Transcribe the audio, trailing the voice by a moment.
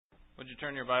Would you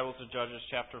turn your Bible to Judges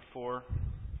chapter 4?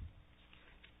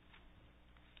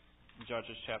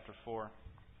 Judges chapter 4.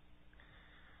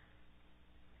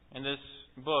 In this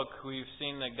book, we've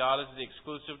seen that God is the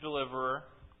exclusive deliverer,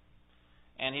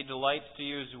 and He delights to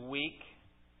use weak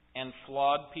and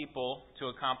flawed people to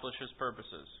accomplish His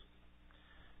purposes.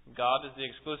 God is the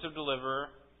exclusive deliverer,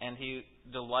 and He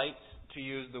delights to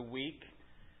use the weak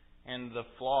and the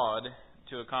flawed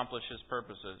to accomplish His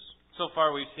purposes. So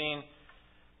far, we've seen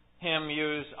Him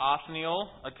use Othniel,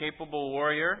 a capable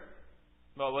warrior,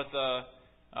 but with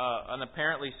an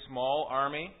apparently small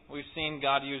army. We've seen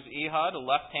God use Ehud, a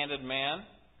left-handed man,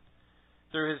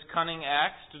 through his cunning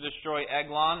acts to destroy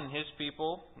Eglon and his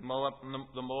people,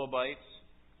 the Moabites.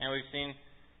 And we've seen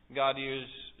God use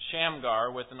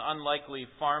Shamgar with an unlikely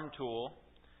farm tool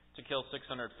to kill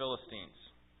 600 Philistines.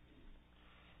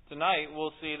 Tonight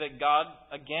we'll see that God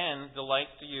again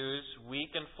delights to use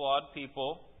weak and flawed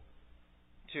people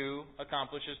to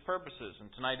accomplish His purposes. And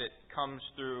tonight it comes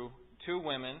through two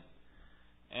women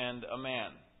and a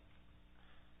man.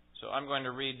 So I'm going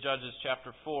to read Judges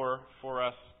chapter 4 for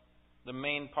us, the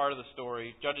main part of the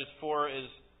story. Judges 4 is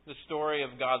the story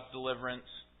of God's deliverance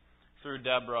through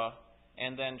Deborah,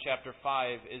 and then chapter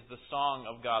 5 is the song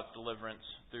of God's deliverance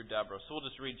through Deborah. So we'll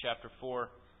just read chapter 4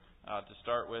 to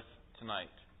start with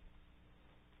tonight.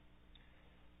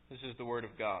 This is the Word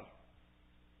of God.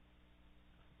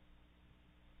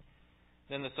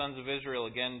 Then the sons of Israel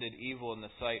again did evil in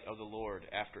the sight of the Lord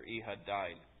after Ehud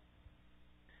died.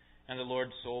 And the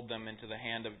Lord sold them into the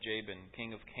hand of Jabin,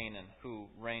 king of Canaan, who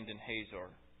reigned in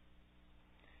Hazor.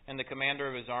 And the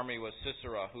commander of his army was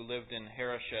Sisera, who lived in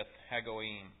Harosheth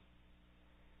Hagoyim.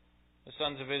 The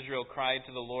sons of Israel cried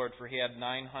to the Lord, for he had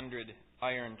 900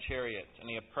 iron chariots, and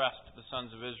he oppressed the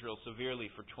sons of Israel severely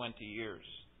for 20 years.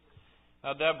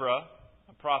 Now Deborah,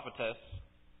 a prophetess,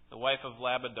 the wife of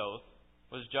Labadoth,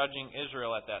 was judging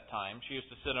Israel at that time. She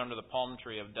used to sit under the palm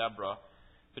tree of Deborah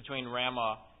between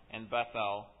Ramah and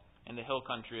Bethel in the hill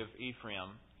country of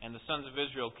Ephraim. And the sons of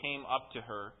Israel came up to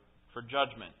her for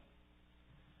judgment.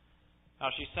 Now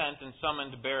she sent and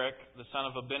summoned Barak, the son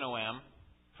of Abinoam,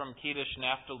 from Kedesh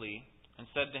Naphtali, and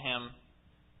said to him,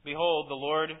 Behold, the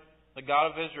Lord, the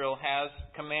God of Israel, has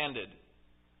commanded,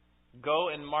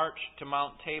 Go and march to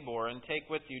Mount Tabor, and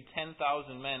take with you 10,000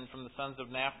 men from the sons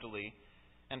of Naphtali,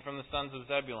 and from the sons of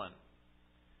Zebulun.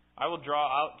 I will draw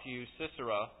out to you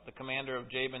Sisera, the commander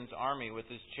of Jabin's army, with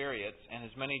his chariots and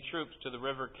his many troops to the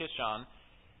river Kishon,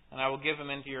 and I will give him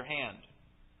into your hand.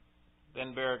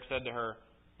 Then Barak said to her,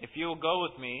 If you will go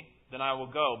with me, then I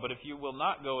will go, but if you will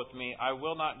not go with me, I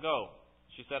will not go.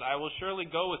 She said, I will surely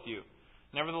go with you.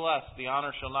 Nevertheless, the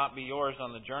honor shall not be yours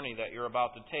on the journey that you are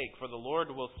about to take, for the Lord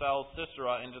will sell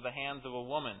Sisera into the hands of a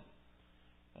woman.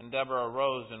 And Deborah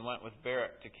arose and went with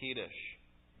Barak to Kedesh.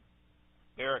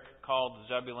 Barak called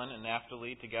Zebulun and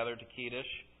Naphtali together to Kedesh,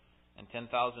 and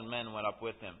 10,000 men went up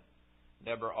with him.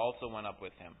 Deborah also went up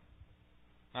with him.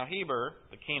 Now Heber,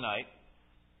 the Kenite,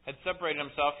 had separated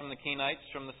himself from the Kenites,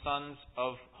 from the sons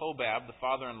of Hobab, the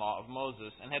father-in-law of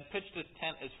Moses, and had pitched his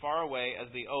tent as far away as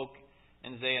the oak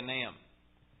in Zaanaim,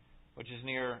 which is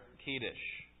near Kedesh.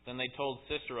 Then they told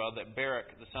Sisera that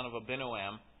Barak, the son of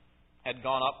Abinoam, had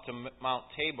gone up to Mount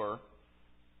Tabor.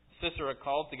 Sisera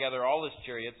called together all his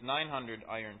chariots, 900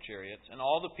 iron chariots, and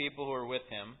all the people who were with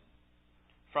him,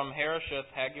 from Harosheth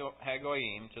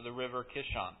Hagoyim to the river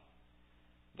Kishon.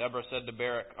 Deborah said to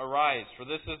Barak, Arise, for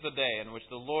this is the day in which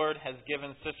the Lord has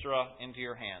given Sisera into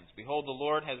your hands. Behold, the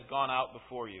Lord has gone out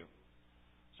before you.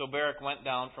 So Barak went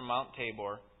down from Mount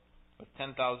Tabor with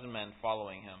 10,000 men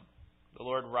following him. The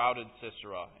Lord routed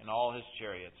Sisera and all his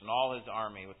chariots and all his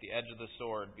army with the edge of the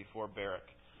sword before Barak.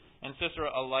 And Sisera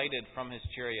alighted from his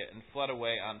chariot and fled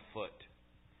away on foot.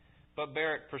 But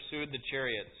Barak pursued the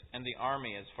chariots and the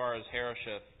army as far as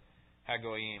Harosheth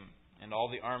Hagoyim, and all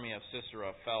the army of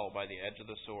Sisera fell by the edge of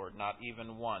the sword. Not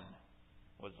even one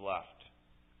was left.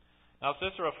 Now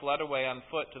Sisera fled away on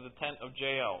foot to the tent of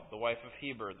Jael, the wife of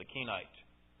Heber the Kenite.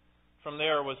 For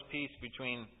there was peace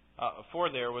between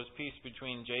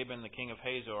Jabin the king of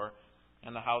Hazor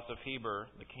and the house of Heber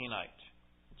the Kenite.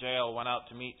 Jael went out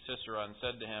to meet Sisera and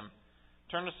said to him,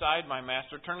 Turn aside, my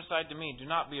master, turn aside to me, do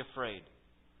not be afraid.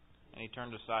 And he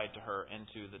turned aside to her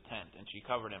into the tent, and she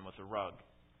covered him with a rug.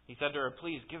 He said to her,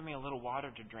 Please give me a little water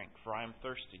to drink, for I am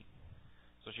thirsty.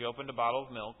 So she opened a bottle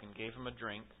of milk and gave him a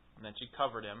drink, and then she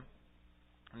covered him.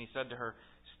 And he said to her,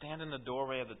 Stand in the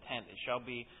doorway of the tent. It shall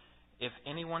be, if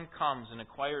anyone comes and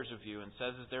inquires of you and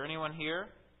says, Is there anyone here?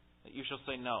 That you shall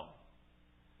say no.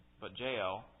 But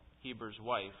Jael, Heber's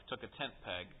wife, took a tent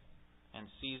peg and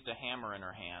seized a hammer in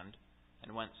her hand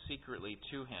and went secretly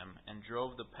to him and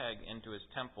drove the peg into his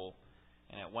temple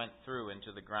and it went through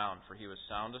into the ground, for he was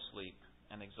sound asleep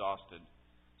and exhausted.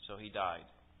 So he died.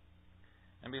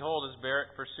 And behold, as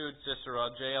Barak pursued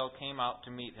Sisera, Jael came out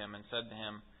to meet him and said to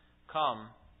him, Come,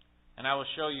 and I will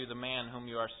show you the man whom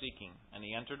you are seeking. And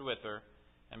he entered with her,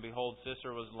 and behold,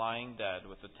 Sisera was lying dead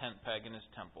with a tent peg in his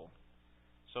temple.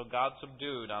 So God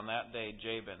subdued on that day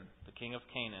Jabin, the king of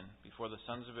Canaan, before the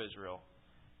sons of Israel.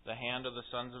 The hand of the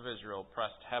sons of Israel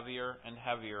pressed heavier and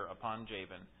heavier upon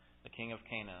Jabin, the king of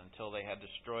Canaan, until they had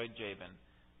destroyed Jabin,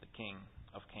 the king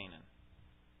of Canaan.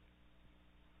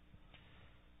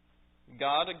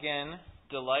 God again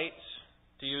delights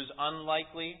to use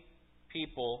unlikely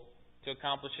people to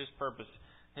accomplish His purpose.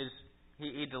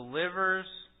 He delivers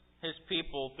His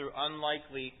people through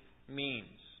unlikely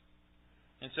means.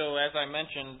 And so, as I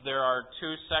mentioned, there are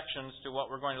two sections to what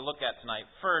we're going to look at tonight.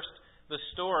 First, the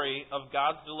story of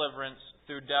God's deliverance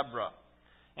through Deborah.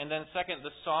 And then second,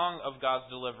 the song of God's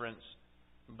deliverance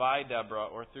by Deborah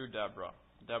or through Deborah.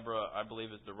 Deborah, I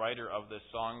believe, is the writer of this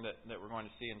song that we're going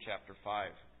to see in chapter 5.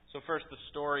 So first, the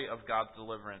story of God's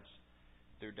deliverance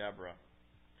through Deborah.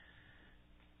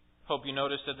 Hope you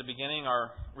noticed at the beginning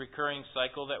our recurring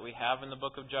cycle that we have in the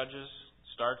book of Judges.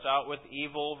 Starts out with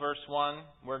evil, verse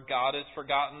 1, where God has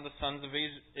forgotten the sons of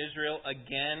Israel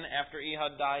again after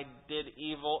Ehud died, did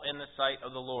evil in the sight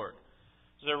of the Lord.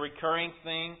 It's a recurring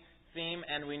theme,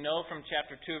 and we know from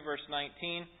chapter 2, verse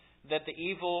 19, that the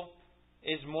evil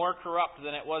is more corrupt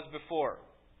than it was before.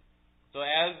 So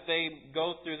as they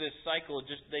go through this cycle,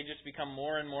 they just become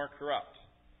more and more corrupt.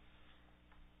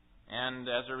 And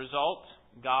as a result,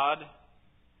 God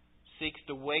seeks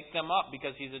to wake them up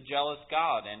because He's a jealous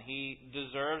God and He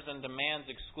deserves and demands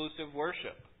exclusive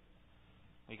worship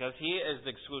because He is the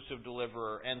exclusive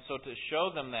deliverer. And so to show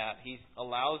them that, He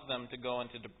allows them to go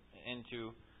into I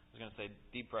was going to say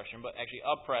depression, but actually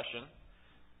oppression.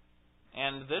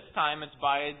 And this time it's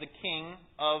by the king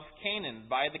of Canaan,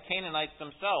 by the Canaanites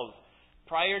themselves.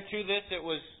 Prior to this,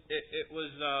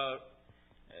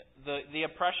 the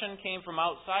oppression came from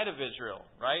outside of Israel,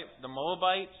 right? The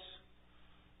Moabites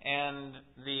and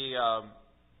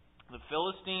the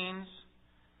Philistines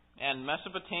and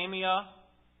Mesopotamia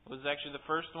was actually the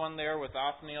first one there with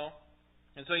Othniel.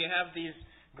 And so you have these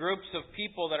groups of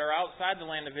people that are outside the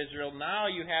land of Israel. Now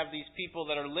you have these people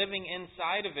that are living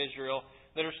inside of Israel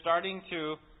that are starting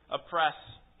to oppress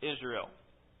Israel.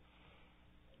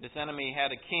 This enemy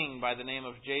had a king by the name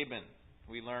of Jabin,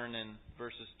 we learn in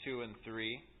verses 2 and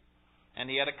 3. And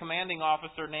he had a commanding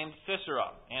officer named Sisera.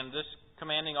 And this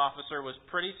commanding officer was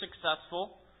pretty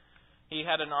successful. He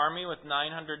had an army with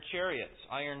 900 chariots,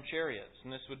 iron chariots.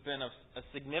 And this would have been a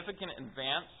significant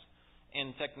advance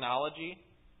in technology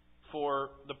for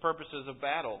the purposes of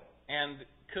battle. And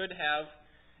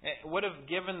would have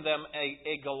given them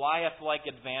a Goliath-like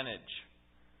advantage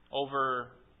over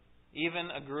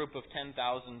even a group of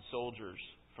 10,000 soldiers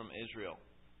from Israel.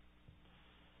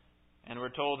 And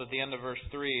we're told at the end of verse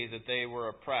 3 that they were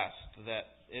oppressed,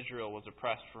 that Israel was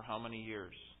oppressed for how many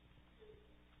years?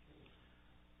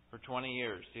 For 20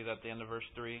 years. See that at the end of verse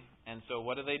 3? And so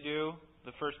what do?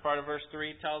 The first part of verse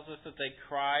 3 tells us that they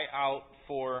cry out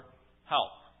for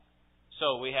help.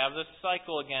 So we have this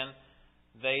cycle again.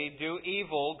 They do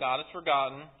evil, God is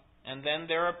forgotten. And then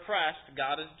they're oppressed,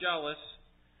 God is jealous.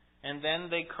 And then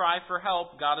they cry for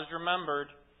help, God is remembered.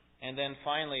 And then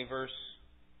finally, verses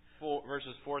 4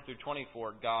 through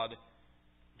 24, God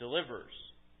delivers.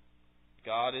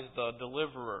 God is the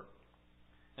deliverer.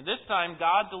 And this time,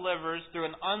 God delivers through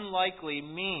an unlikely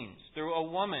means, through a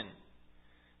woman.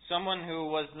 Someone who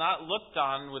was not looked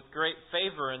on with great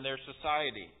favor in their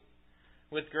society,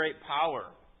 with great power.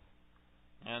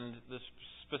 And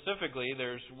specifically,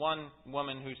 there's one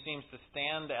woman who seems to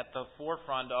stand at the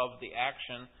forefront of the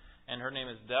action, and her name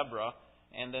is Deborah.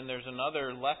 And then there's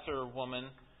another lesser woman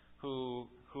who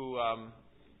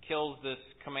kills this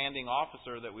commanding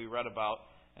officer that we read about,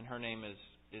 and her name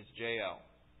is Jael.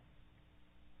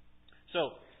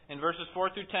 So, in verses 4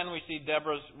 through 10, we see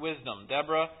Deborah's wisdom.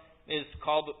 Deborah is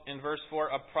called, in verse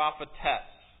 4, a prophetess.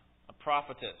 A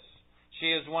prophetess. She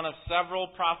is one of several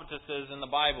prophetesses in the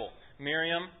Bible.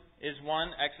 Miriam is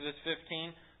one, Exodus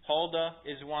 15. Huldah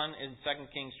is one in 2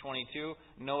 Kings 22.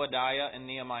 Noadiah in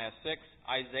Nehemiah 6.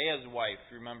 Isaiah's wife,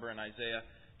 remember in Isaiah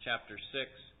chapter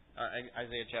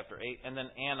 8. And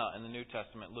then Anna in the New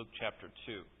Testament, Luke chapter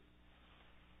 2.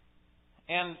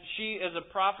 And she is a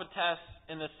prophetess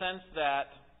in the sense that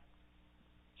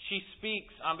she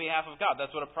speaks on behalf of God.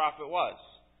 That's what a prophet was.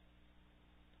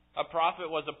 A prophet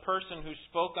was a person who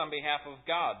spoke on behalf of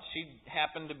God. She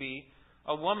happened to be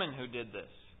a woman who did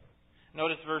this.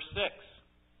 Notice verse 6.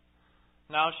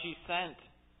 Now she sent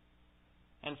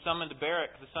and summoned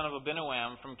Barak the son of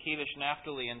Abinoam from Kadesh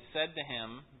Naphtali, and said to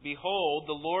him, Behold,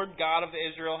 the Lord God of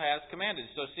Israel has commanded.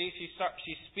 So see,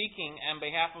 she's speaking on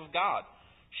behalf of God.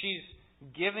 She's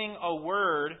giving a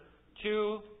word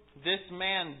to this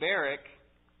man, Barak,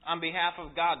 on behalf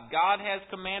of God. God has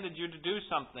commanded you to do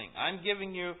something. I'm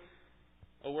giving you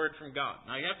a word from God.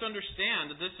 Now you have to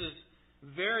understand that this is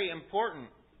very important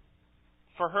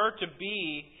for her to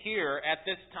be here at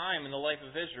this time in the life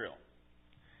of Israel.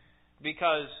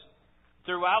 Because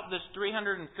throughout this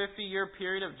 350-year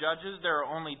period of Judges, there are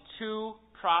only 2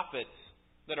 prophets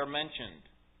that are mentioned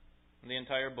in the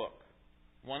entire book.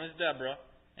 One is Deborah,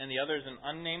 and the other is an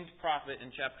unnamed prophet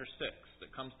in chapter 6 that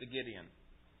comes to Gideon.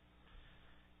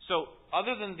 So,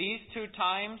 other than these 2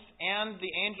 times, and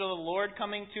the angel of the Lord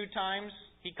coming 2 times,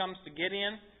 he comes to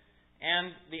Gideon,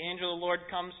 and the angel of the Lord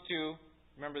comes to,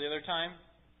 remember the other time?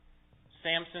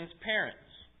 Samson's parents.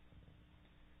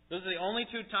 Those are the only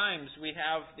 2 times we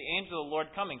have the angel of the Lord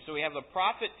coming. So we have the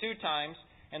prophet 2 times,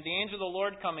 and the angel of the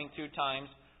Lord coming 2 times.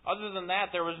 Other than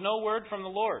that, there was no word from the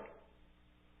Lord.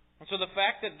 And so the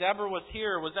fact that Deborah was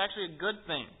here was actually a good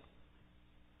thing.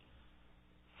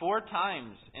 4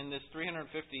 times in this 350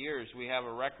 years, we have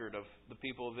a record of the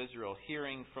people of Israel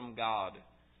hearing from God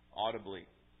audibly.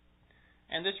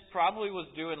 And this probably was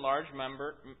due in large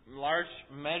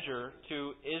measure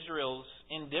to Israel's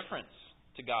indifference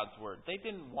to God's Word. They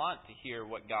didn't want to hear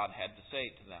what God had to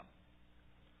say to them.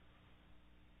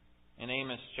 In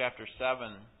Amos chapter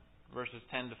 7, verses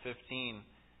 10 to 15,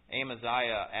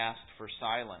 Amaziah asked for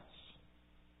silence.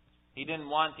 He didn't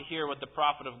want to hear what the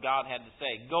prophet of God had to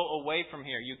say. Go away from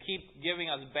here. You keep giving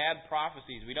us bad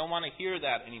prophecies. We don't want to hear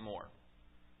that anymore.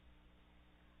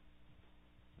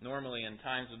 Normally, in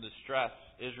times of distress,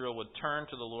 Israel would turn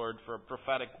to the Lord for a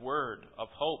prophetic word of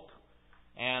hope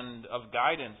and of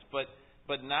guidance.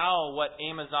 But now what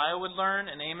Amaziah would learn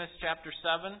in Amos chapter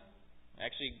 7,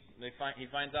 actually he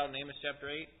finds out in Amos chapter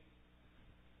 8,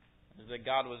 is that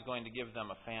God was going to give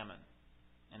them a famine.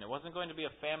 And it wasn't going to be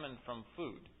a famine from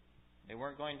food. They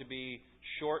weren't going to be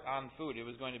short on food. It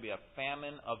was going to be a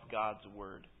famine of God's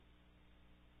Word.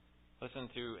 Listen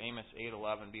to Amos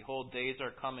 8:11. Behold, days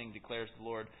are coming, declares the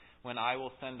Lord, when I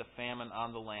will send a famine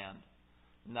on the land.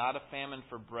 Not a famine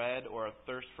for bread or a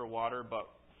thirst for water,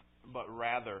 but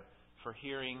rather for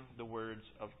hearing the words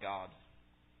of God.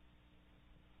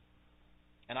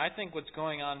 And I think what's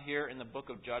going on here in the book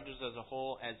of Judges as a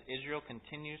whole, as Israel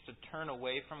continues to turn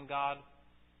away from God,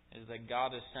 is that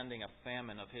God is sending a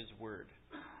famine of His Word,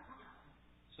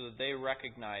 so that they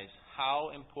recognize how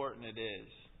important it is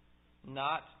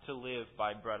not to live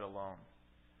by bread alone,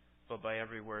 but by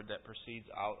every word that proceeds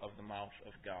out of the mouth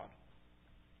of God.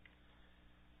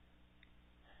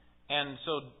 And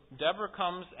so Deborah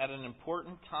comes at an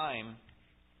important time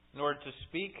in order to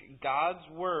speak God's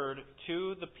Word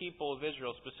to the people of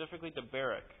Israel, specifically to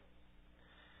Barak.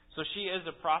 So she is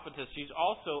a prophetess. She's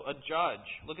also a judge.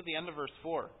 Look at the end of verse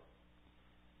 4.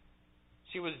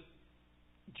 She was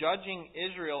judging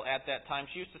Israel at that time.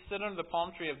 She used to sit under the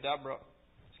palm tree of Deborah,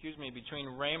 between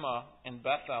Ramah and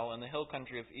Bethel in the hill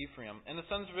country of Ephraim. And the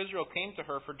sons of Israel came to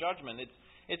her for judgment.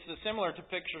 It's similar to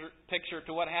picture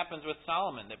to what happens with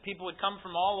Solomon, that people would come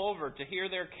from all over to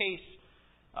hear their case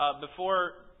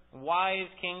before wise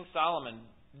King Solomon.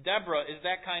 Deborah is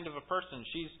that kind of a person.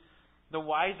 She's the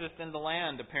wisest in the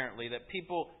land, apparently, that she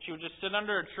would just sit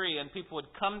under a tree and people would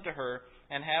come to her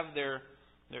and have their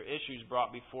issues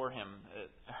brought before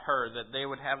her, that they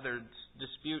would have their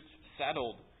disputes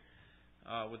settled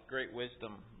with great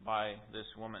wisdom by this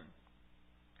woman.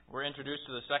 We're introduced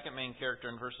to the second main character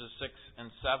in verses 6 and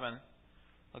 7.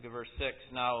 Look at verse 6.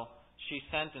 Now she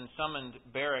sent and summoned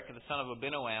Barak, the son of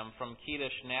Abinoam, from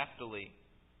Kadesh Naphtali.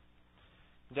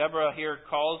 Deborah here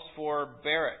calls for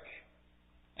Barak,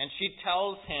 and she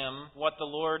tells him what the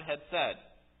Lord had said.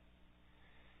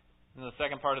 And the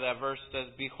second part of that verse says,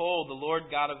 Behold, the Lord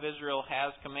God of Israel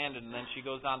has commanded. And then she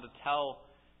goes on to tell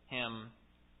him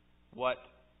what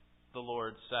the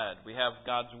Lord said. We have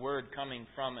God's Word coming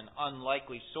from an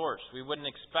unlikely source. We wouldn't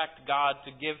expect God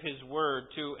to give His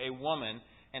Word to a woman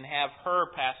and have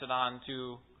her pass it on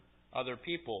to other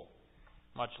people,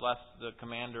 much less the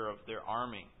commander of their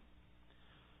army.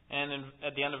 And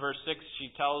at the end of verse 6,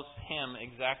 she tells him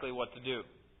exactly what to do.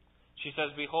 She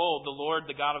says, Behold, the Lord,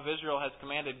 the God of Israel, has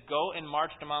commanded, Go and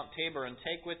march to Mount Tabor, and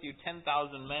take with you 10,000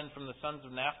 men from the sons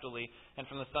of Naphtali and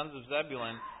from the sons of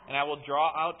Zebulun, and I will draw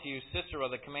out to you Sisera,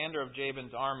 the commander of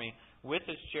Jabin's army, with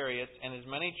his chariots and his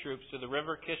many troops to the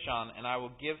river Kishon, and I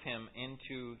will give him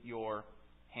into your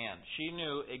hand. She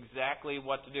knew exactly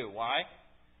what to do. Why?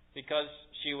 Because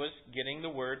she was getting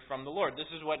the word from the Lord. This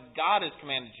is what God has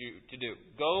commanded you to do.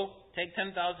 Go, take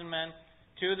 10,000 men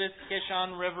to this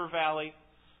Kishon River Valley,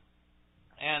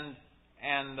 and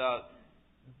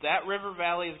that river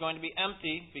valley is going to be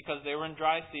empty because they were in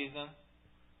dry season.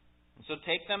 So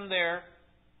take them there,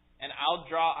 and I'll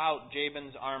draw out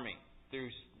Jabin's army. Through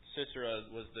Sisera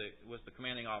was the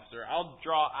commanding officer. I'll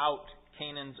draw out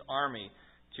Canaan's army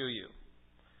to you.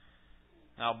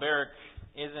 Now Barak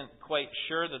isn't quite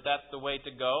sure that that's the way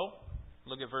to go.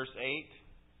 Look at verse 8.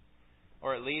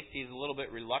 Or at least he's a little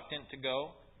bit reluctant to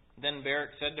go. Then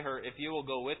Barak said to her, "If you will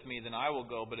go with me, then I will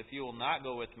go. But if you will not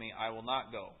go with me, I will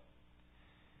not go."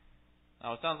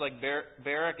 Now it sounds like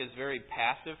Barak is very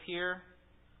passive here.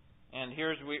 And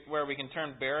here's where we can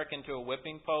turn Barak into a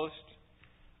whipping post.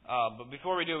 But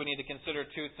before we do, we need to consider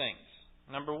two things.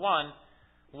 Number one,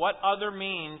 what other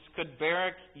means could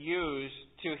Barak use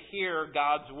to hear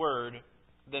God's word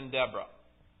than Deborah?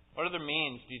 What other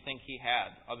means do you think he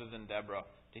had other than Deborah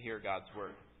to hear God's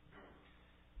word?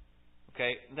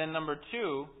 Okay, then number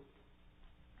two,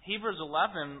 Hebrews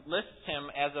 11 lists him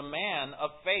as a man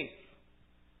of faith.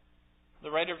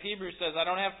 The writer of Hebrews says, I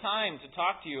don't have time to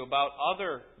talk to you about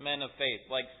other men of faith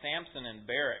like Samson and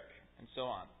Barak and so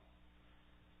on.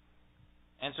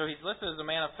 And so he's listed as a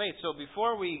man of faith. So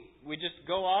before we just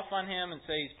go off on him and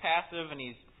say he's passive and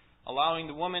he's allowing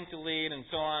the woman to lead and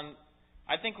so on,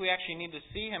 I think we actually need to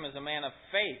see him as a man of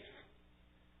faith.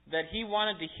 That he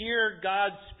wanted to hear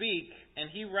God speak, and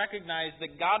he recognized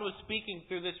that God was speaking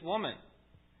through this woman,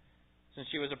 since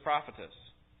she was a prophetess.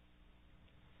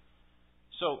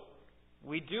 So,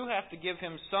 we do have to give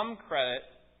him some credit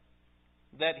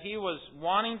that he was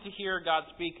wanting to hear God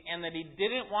speak, and that he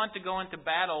didn't want to go into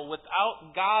battle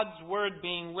without God's word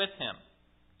being with him.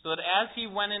 So that as he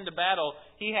went into battle,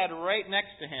 he had right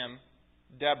next to him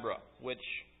Deborah, which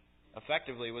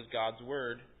effectively was God's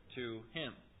word to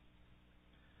him.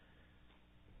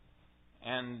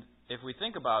 And if we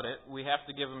think about it, we have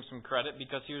to give him some credit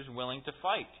because he was willing to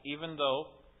fight, even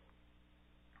though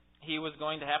he was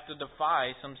going to have to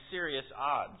defy some serious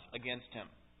odds against him.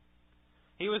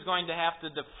 He was going to have to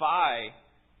defy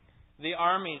the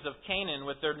armies of Canaan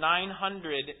with their 900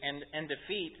 and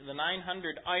defeat the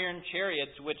 900 iron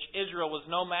chariots which Israel was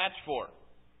no match for.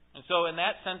 And so in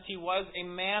that sense, he was a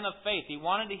man of faith. He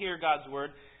wanted to hear God's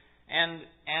word,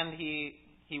 and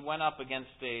he went up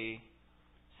against a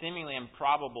seemingly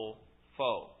improbable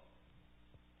foe.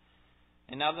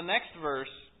 And now the next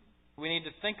verse, we need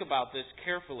to think about this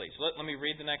carefully. So let me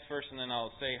read the next verse and then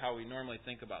I'll say how we normally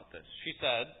think about this. She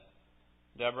said,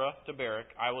 Deborah to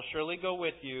Barak, I will surely go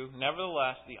with you.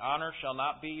 Nevertheless, the honor shall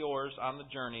not be yours on the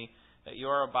journey that you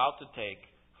are about to take,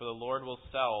 for the Lord will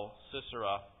sell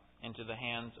Sisera into the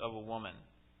hands of a woman.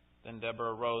 Then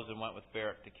Deborah arose and went with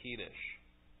Barak to Kedesh.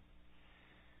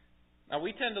 Now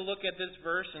we tend to look at this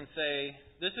verse and say,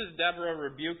 this is Deborah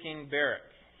rebuking Barak.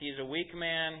 He's a weak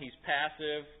man, he's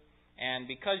passive,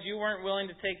 and because you weren't willing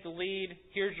to take the lead,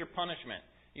 here's your punishment.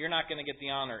 You're not going to get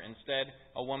the honor. Instead,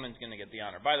 a woman's going to get the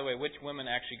honor. By the way, which woman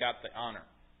actually got the honor?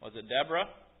 Was it Deborah?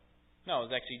 No,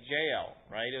 it was actually Jael,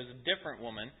 right? It was a different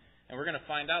woman, and we're going to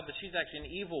find out that she's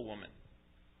actually an evil woman.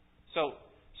 So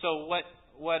what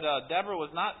Deborah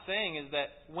was not saying is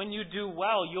that when you do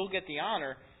well, you'll get the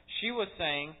honor. She was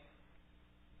saying,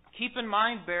 keep in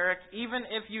mind, Barak, even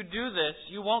if you do this,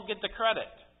 you won't get the credit.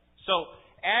 So,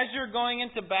 as you're going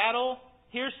into battle,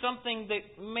 here's something that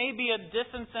may be a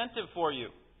disincentive for you.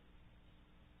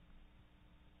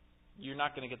 You're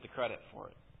not going to get the credit for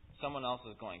it. Someone else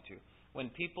is going to. When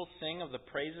people sing of the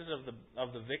praises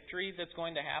of the victory that's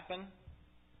going to happen,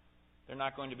 they're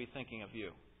not going to be thinking of you.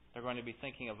 They're going to be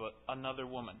thinking of another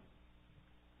woman.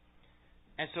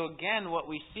 And so again, what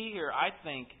we see here, I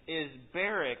think, is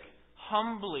Barak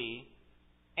humbly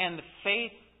and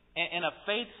in a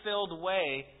faith-filled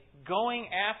way going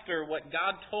after what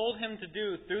God told him to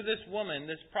do through this woman,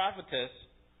 this prophetess,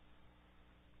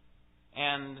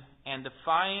 and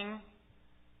defying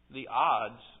the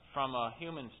odds from a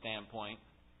human standpoint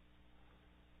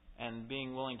and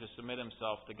being willing to submit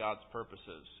himself to God's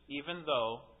purposes, even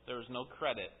though there was no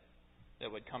credit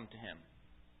that would come to him.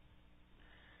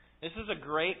 This is a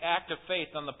great act of faith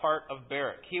on the part of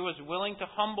Barak. He was willing to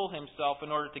humble himself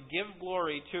in order to give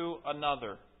glory to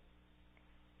another.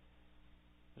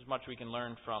 There's much we can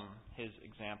learn from his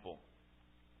example.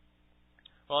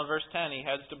 Well, in verse 10, he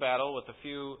heads to battle with a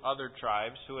few other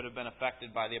tribes who would have been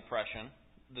affected by the oppression.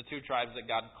 The two tribes that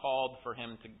God called for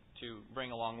him to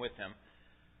bring along with him,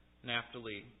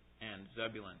 Naphtali and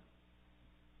Zebulun.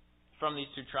 From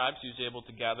these two tribes, he was able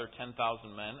to gather 10,000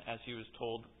 men, as he was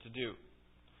told to do.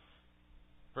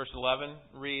 Verse 11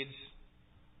 reads,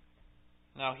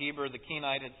 Now Heber the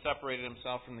Kenite had separated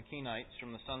himself from the Kenites,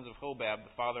 from the sons of Hobab,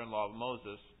 the father-in-law of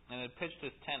Moses, and had pitched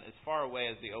his tent as far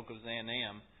away as the oak of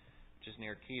Zaanaim, which is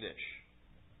near Kedesh.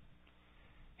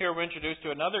 Here we're introduced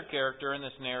to another character in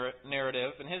this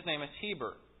narrative, and his name is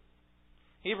Heber.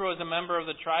 Heber was a member of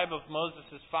the tribe of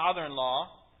Moses' father-in-law,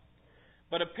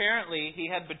 but apparently he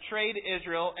had betrayed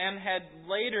Israel and had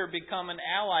later become an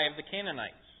ally of the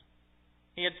Canaanites.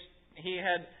 He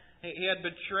had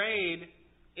betrayed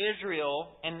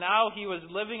Israel, and now he was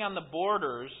living on the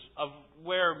borders of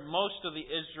where most of the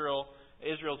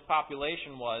Israel's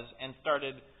population was, and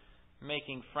started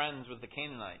making friends with the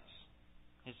Canaanites.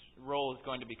 His role is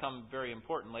going to become very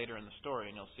important later in the story,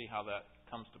 and you'll see how that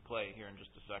comes to play here in just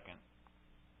a second.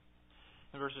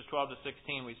 In verses 12 to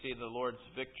 16, we see the Lord's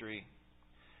victory.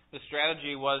 The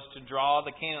strategy was to draw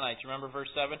the Canaanites. Remember verse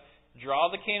 7?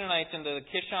 Draw the Canaanites into the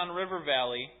Kishon River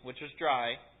Valley, which is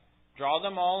dry. Draw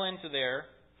them all into there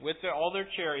with all their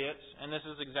chariots, and this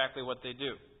is exactly what they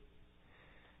do.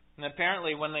 And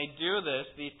apparently when they do this,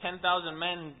 these 10,000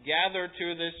 men gather to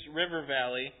this river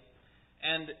valley,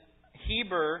 and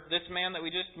Heber, this man that we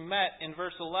just met in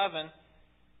verse 11,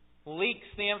 leaks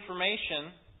the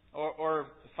information or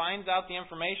finds out the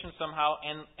information somehow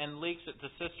and leaks it to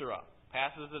Sisera.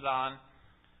 Passes it on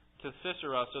to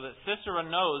Sisera so that Sisera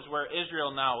knows where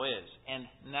Israel now is. And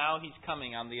now he's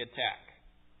coming on the attack.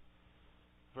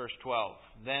 Verse 12.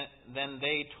 Then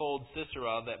they told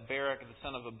Sisera that Barak the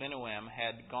son of Abinoam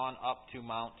had gone up to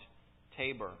Mount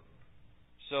Tabor.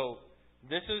 So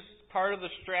this is part of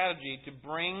the strategy to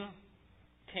bring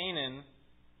Canaan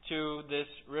to this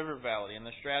river valley, and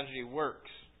the strategy works.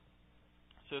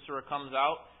 Sisera comes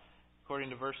out, according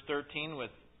to verse 13,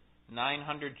 with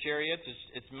 900 chariots.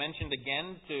 It's mentioned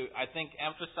again to, I think,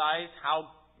 emphasize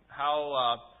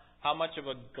how much of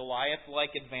a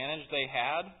Goliath-like advantage they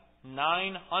had.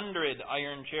 900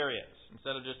 iron chariots.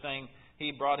 Instead of just saying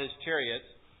he brought his chariots,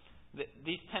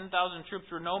 these 10,000 troops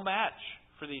were no match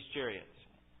for these chariots.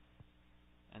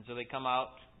 And so they come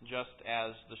out just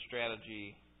as the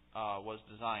strategy was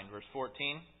designed. Verse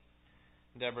 14,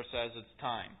 Deborah says it's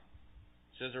time.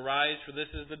 She says, "Arise, for this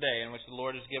is the day in which the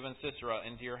Lord has given Sisera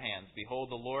into your hands.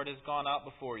 Behold, the Lord has gone out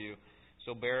before you."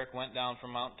 So Barak went down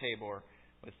from Mount Tabor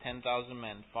with 10,000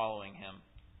 men following him.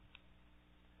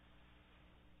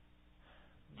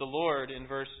 The Lord, in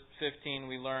verse 15,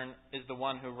 we learn, is the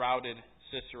one who routed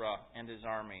Sisera and his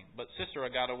army. But Sisera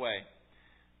got away.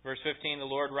 Verse 15, the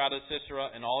Lord routed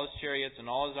Sisera and all his chariots and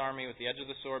all his army with the edge of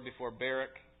the sword before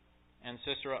Barak, and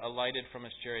Sisera alighted from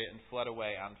his chariot and fled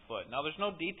away on foot. Now there's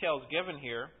no details given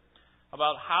here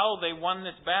about how they won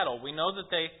this battle. We know that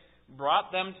they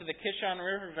brought them to the Kishon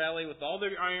River Valley with all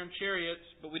their iron chariots,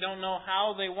 but we don't know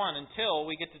how they won until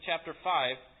we get to chapter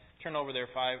 5. Turn over there,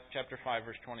 chapter 5,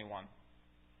 verse 21.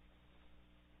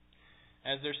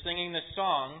 As they're singing this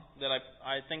song that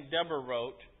I think Deborah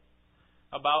wrote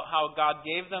about how God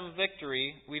gave them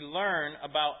victory, we learn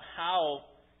about how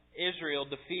Israel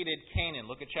defeated Canaan.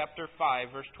 Look at chapter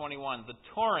 5, verse 21. The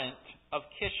torrent of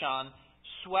Kishon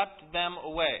swept them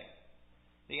away.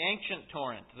 The ancient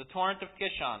torrent, the torrent of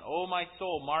Kishon. O my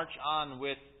soul, march on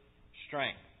with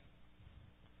strength.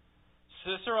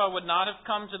 Sisera would not have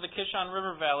come to the Kishon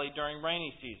River Valley during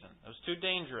rainy season. It was too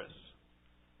dangerous.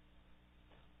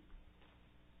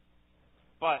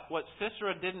 But what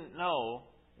Sisera didn't know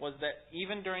was that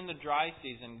even during the dry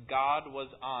season, God was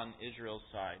on Israel's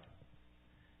side.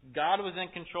 God was in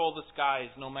control of the skies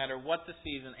no matter what the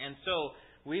season. And so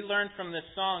we learn from this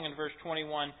song in verse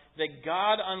 21 that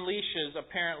God unleashes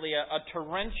apparently a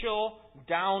torrential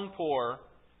downpour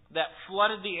that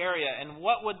flooded the area. And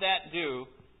what would that do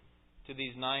to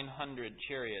these 900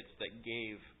 chariots that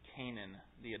gave Canaan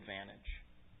the advantage?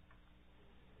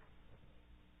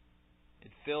 It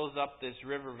fills up this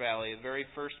river valley. The very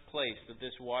first place that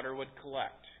this water would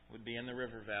collect would be in the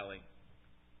river valley.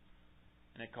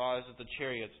 And it caused the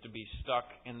chariots to be stuck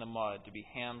in the mud, to be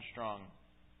hamstrung.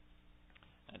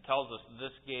 And it tells us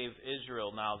this gave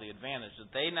Israel now the advantage,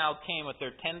 that they now came with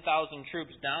their 10,000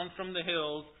 troops down from the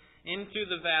hills into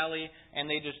the valley, and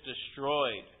they just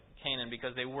destroyed Canaan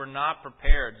because they were not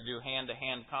prepared to do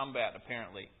hand-to-hand combat,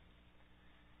 apparently.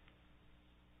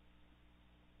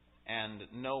 And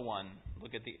no one,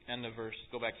 look at the end of verse,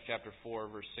 go back to chapter 4,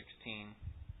 verse 16.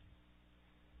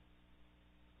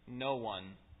 No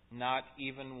one, not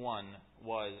even one,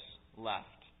 was left.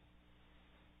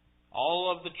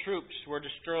 All of the troops were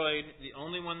destroyed. The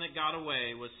only one that got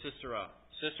away was Sisera.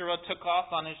 Sisera took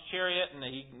off on his chariot, and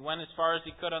he went as far as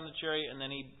he could on the chariot, and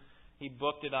then he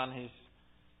booked it on his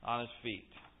feet.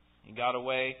 He got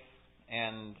away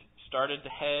and started to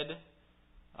head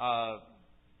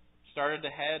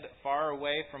far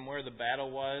away from where the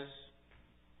battle was.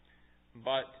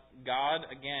 But God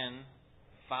again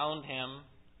found him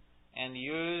and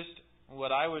used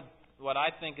what I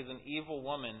think is an evil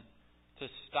woman to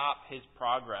stop his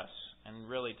progress, and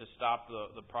really to stop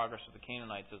the progress of the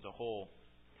Canaanites as a whole.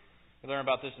 We learn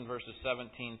about this in verses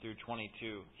 17 through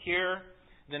 22. Here,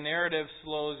 the narrative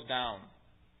slows down.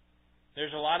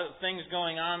 There's a lot of things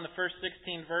going on in the first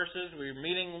 16 verses. We're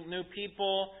meeting new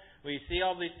people. We see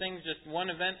all these things, just one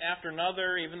event after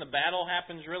another. Even the battle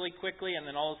happens really quickly, and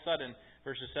then all of a sudden,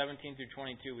 verses 17 through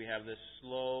 22, we have this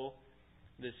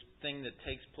thing that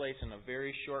takes place in a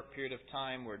very short period of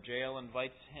time where Jael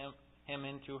invites him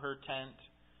into her tent,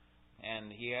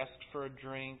 and he asks for a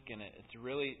drink, and it's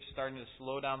really starting to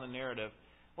slow down the narrative.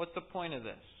 What's the point of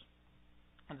this?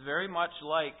 It's very much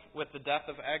like with the death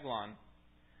of Eglon.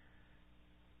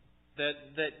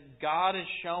 That God is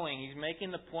showing, He's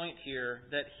making the point here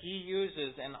that He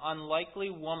uses an unlikely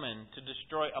woman to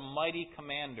destroy a mighty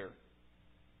commander.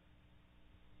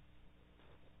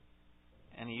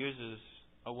 And He uses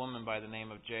a woman by the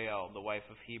name of Jael, the wife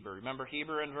of Heber. Remember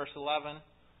Heber in verse 11?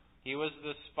 He was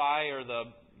the spy or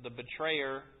the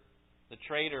betrayer, the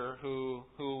traitor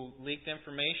who leaked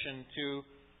information to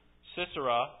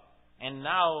Sisera. And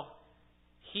now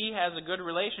he has a good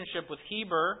relationship with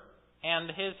Heber and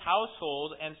his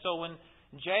household. And so when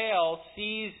Jael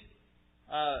sees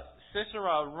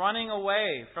Sisera running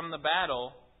away from the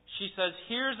battle, she says,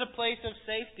 "Here's a place of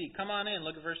safety. Come on in."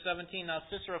 Look at verse 17. Now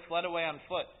Sisera fled away on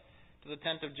foot to the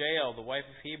tent of Jael, the wife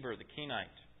of Heber, the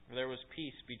Kenite. For there was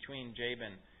peace between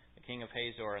Jabin, the king of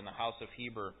Hazor, and the house of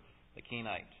Heber, the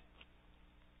Kenite.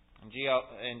 And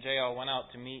Jael went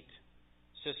out to meet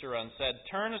Sisera and said,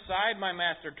 "Turn aside, my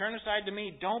master. Turn aside to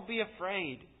me. Don't be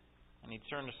afraid." And he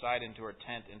turned aside into her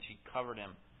tent, and she covered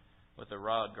him with a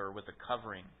rug or with a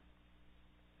covering.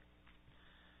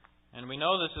 And we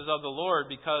know this is of the Lord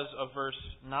because of verse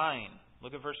 9.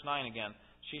 Look at verse 9 again.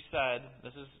 She said,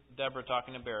 this is Deborah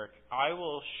talking to Barak, "I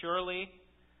will surely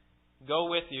go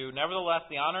with you. Nevertheless,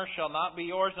 the honor shall not be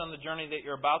yours on the journey that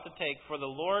you're about to take, for the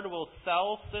Lord will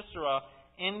sell Sisera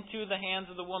into the hands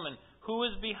of the woman, who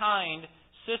is behind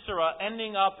Sisera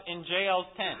ending up in Jael's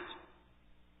tent."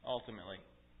 Ultimately,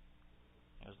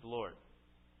 it was the Lord.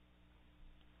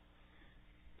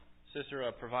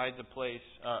 Jael provides a place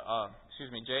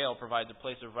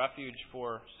of refuge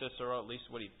for Sisera, at least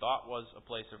what he thought was a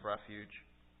place of refuge.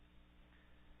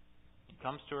 He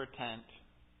comes to her tent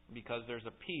because there's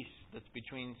a peace that's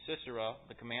between Sisera,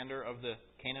 the commander of the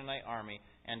Canaanite army,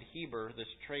 and Heber, this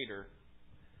traitor.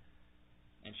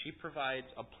 And she provides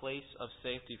a place of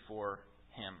safety for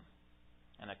him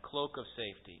and a cloak of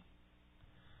safety.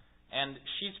 And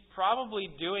she's probably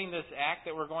doing this act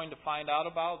that we're going to find out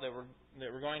about, that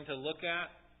we're going to look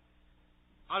at,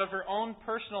 out of her own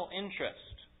personal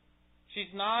interest.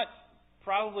 She's not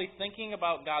probably thinking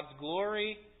about God's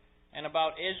glory and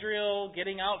about Israel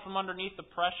getting out from underneath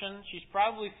oppression. She's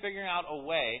probably figuring out a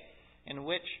way in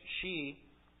which she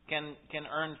can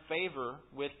earn favor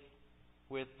with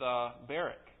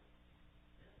Barak.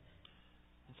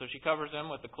 And so she covers him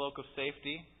with the cloak of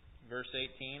safety, verse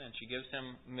 18, and she gives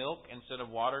him milk instead of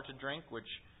water to drink, which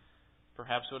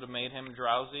perhaps would have made him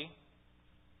drowsy.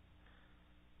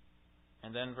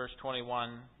 And then verse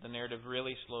 21, the narrative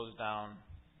really slows down.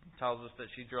 It tells us that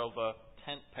she drove a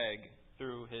tent peg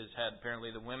through his head.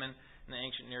 Apparently the women in the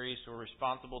ancient Near East were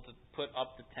responsible to put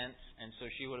up the tents, and so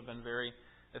she would have been very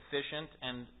efficient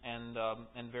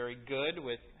and very good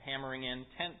with hammering in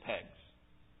tent pegs.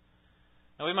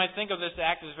 Now we might think of this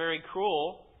act as very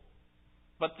cruel,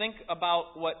 but think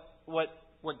about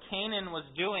what Canaan was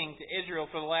doing to Israel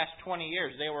for the last 20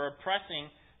 years. They were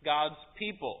oppressing God's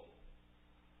people.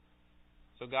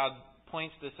 So God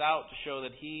points this out to show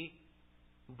that He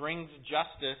brings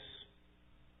justice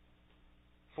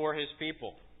for His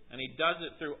people. And He does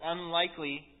it through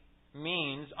unlikely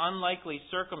means, unlikely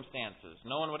circumstances.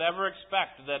 No one would ever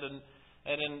expect that an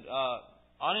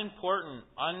unimportant,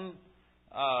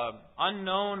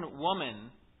 unknown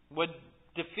woman would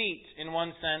defeat, in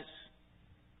one sense,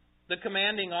 the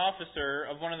commanding officer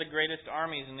of one of the greatest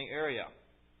armies in the area.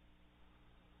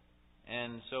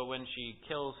 And so when she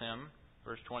kills him,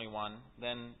 verse 21,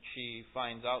 then she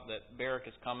finds out that Barak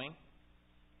is coming.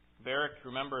 Barak,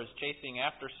 remember, is chasing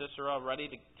after Sisera, ready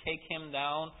to take him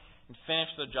down and finish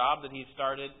the job that he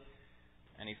started.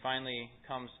 And he finally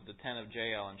comes to the tent of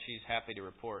Jael, and she's happy to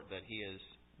report that he is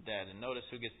dead. And notice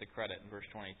who gets the credit in verse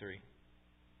 23.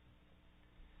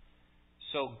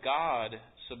 So God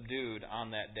subdued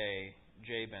on that day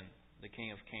Jabin, the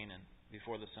king of Canaan,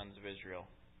 before the sons of Israel.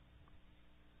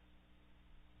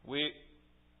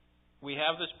 We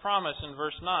have this promise in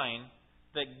verse 9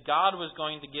 that God was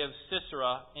going to give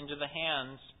Sisera into the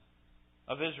hands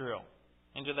of Israel.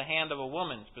 into the hand of a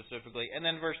woman specifically. And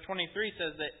then verse 23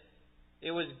 says that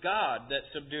it was God that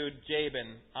subdued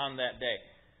Jabin on that day.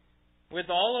 With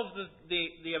all of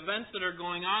the events that are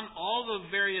going on, all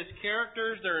the various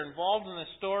characters that are involved in the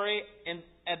story, and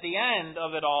at the end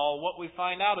of it all, what we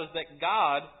find out is that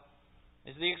God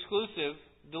is the exclusive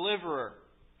deliverer.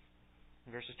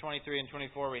 In verses 23 and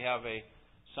 24, we have a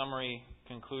summary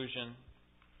conclusion.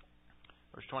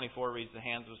 Verse 24 reads, the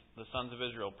hands of the sons of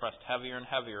Israel pressed heavier and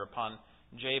heavier upon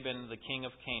Jabin, the king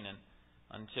of Canaan,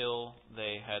 until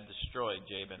they had destroyed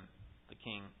Jabin, the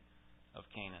king of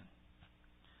Canaan.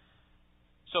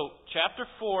 So, chapter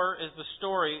 4 is the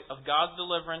story of God's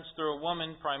deliverance through a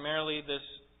woman, primarily this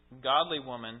godly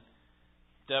woman,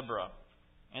 Deborah.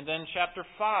 And then chapter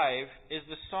 5 is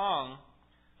the song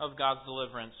of God's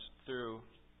deliverance through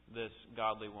this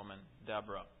godly woman,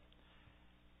 Deborah.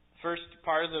 First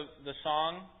part of the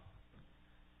song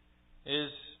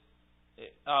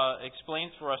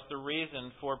explains for us the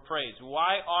reason for praise.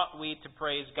 Why ought we to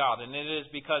praise God? And it is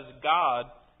because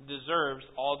God deserves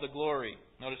all the glory.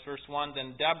 Notice verse 1,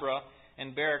 then Deborah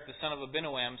and Barak, the son of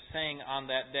Abinoam, sang on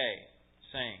that day.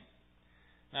 Sang.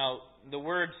 Now, the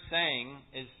word sang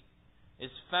is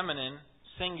feminine,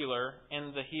 singular,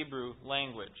 in the Hebrew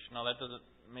language. Now, that doesn't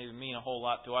maybe mean a whole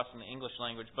lot to us in the English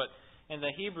language, but in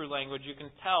the Hebrew language, you can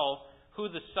tell who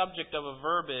the subject of a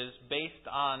verb is based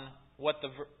on what the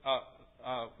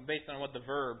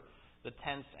verb, the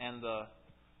tense and the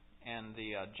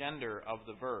gender of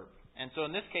the verb. And so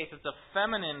in this case, it's a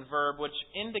feminine verb, which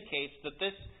indicates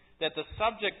that the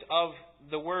subject of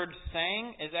the word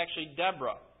sang is actually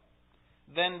Deborah.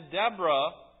 Then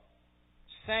Deborah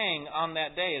sang on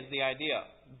that day is the idea.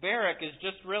 Barak is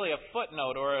just really a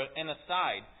footnote or an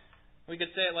aside. We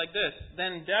could say it like this.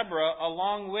 Then Deborah,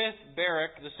 along with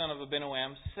Barak, the son of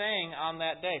Abinoam, sang on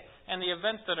that day. And the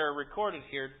events that are recorded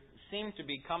here seem to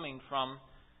be coming from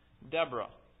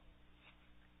Deborah.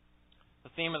 The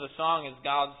theme of the song is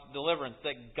God's deliverance,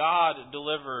 that God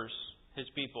delivers His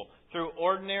people through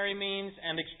ordinary means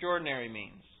and extraordinary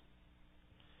means.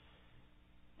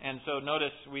 And so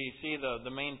notice we see the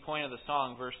main point of the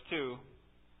song, verse 2,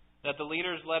 that the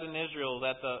leaders led in Israel,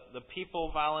 that the people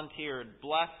volunteered,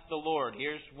 bless the Lord.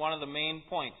 Here's one of the main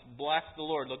points, bless the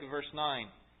Lord. Look at verse 9.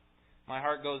 My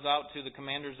heart goes out to the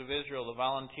commanders of Israel, the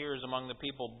volunteers among the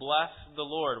people. Bless the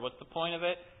Lord. What's the point of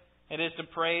it? It is to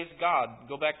praise God.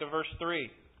 Go back to verse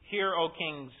 3. Hear, O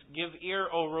kings, give ear,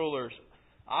 O rulers.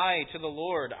 I to the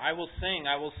Lord, I will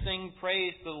sing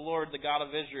praise to the Lord, the God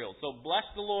of Israel. So bless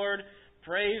the Lord,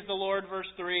 praise the Lord, verse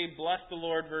 3, bless the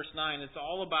Lord, verse 9. It's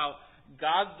all about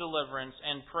God's deliverance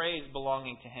and praise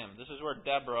belonging to Him. This is where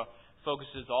Deborah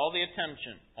focuses all the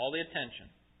attention.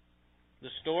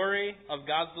 The story of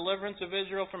God's deliverance of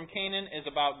Israel from Canaan is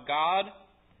about God,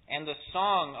 and the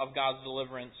song of God's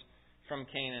deliverance from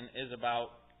Canaan is about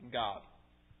God.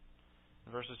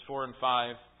 In verses 4 and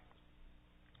 5,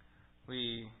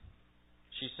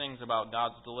 she sings about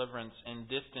God's deliverance in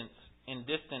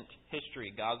distant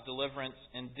history. God's deliverance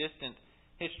in distant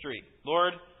history.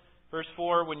 Lord, verse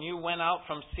 4, when you went out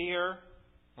from Seir,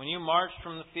 when you marched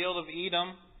from the field of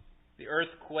Edom, the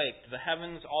earth quaked, the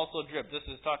heavens also dripped. This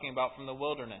is talking about from the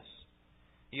wilderness.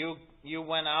 You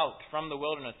went out from the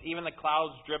wilderness. Even the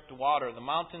clouds dripped water. The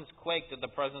mountains quaked at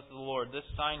the presence of the Lord. This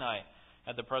Sinai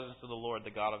at the presence of the Lord,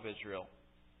 the God of Israel.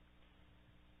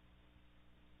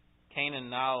 Canaan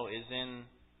now is in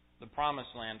the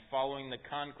promised land following the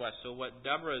conquest. So what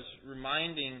Deborah is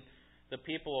reminding the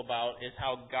people about is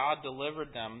how God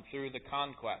delivered them through the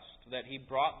conquest. That He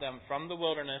brought them from the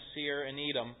wilderness, Seir and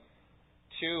Edom,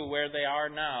 to where they are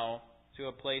now, to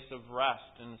a place of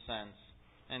rest in a sense.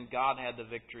 And God had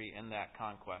the victory in that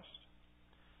conquest.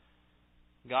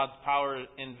 God's power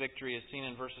in victory is seen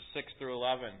in verses 6 through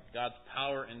 11. God's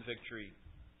power in victory.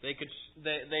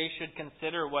 They should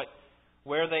consider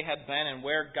where they had been and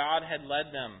where God had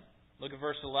led them. Look at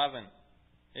verse 11.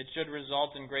 It should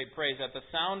result in great praise. At the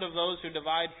sound of those who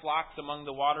divide flocks among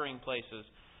the watering places,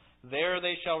 there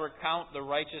they shall recount the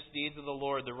righteous deeds of the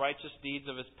Lord, the righteous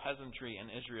deeds of His peasantry in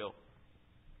Israel.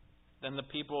 Then the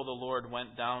people of the Lord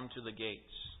went down to the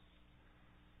gates.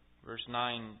 Verse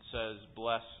 9 says,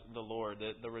 bless the Lord.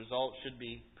 The result should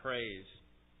be praise.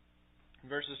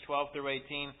 Verses 12 through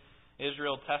 18,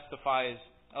 Israel testifies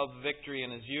of victory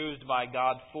and is used by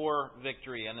God for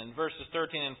victory. And in verses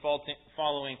 13 and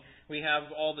following, we have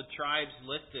all the tribes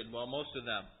listed. Well, most of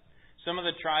them. Some of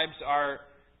the tribes are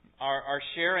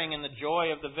sharing in the joy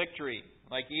of the victory,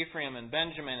 like Ephraim and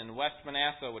Benjamin and West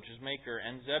Manasseh, which is Maker,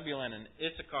 and Zebulun and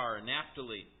Issachar and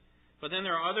Naphtali. But then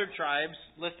there are other tribes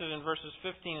listed in verses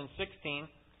 15 and 16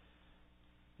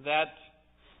 that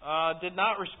did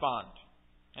not respond.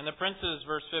 And the princes,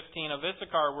 verse 15, of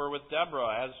Issachar were with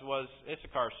Deborah, as was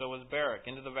Issachar, so was Barak.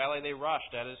 Into the valley they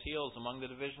rushed at his heels. Among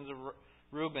the divisions of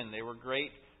Reuben, they were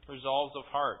great resolves of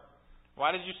heart.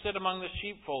 Why did you sit among the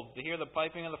sheepfolds to hear the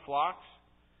piping of the flocks?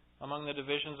 Among the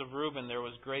divisions of Reuben, there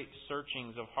was great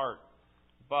searchings of heart.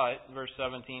 But, verse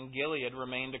 17, Gilead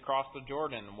remained across the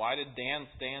Jordan. Why did Dan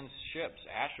stay in ships?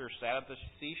 Asher sat at the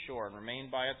seashore and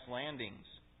remained by its landings.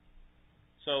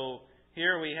 So,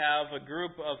 here we have a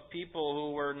group of people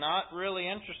who were not really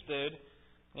interested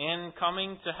in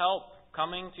coming to help,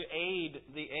 coming to aid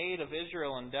the aid of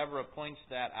Israel, and Deborah points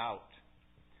that out.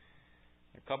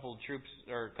 A couple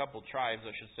tribes,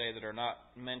 I should say, that are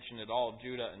not mentioned at all.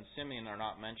 Judah and Simeon are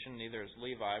not mentioned. Neither is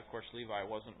Levi. Of course, Levi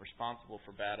wasn't responsible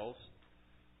for battles.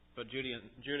 But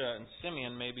Judah and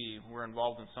Simeon maybe were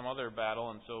involved in some other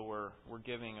battle, and so we're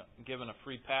given a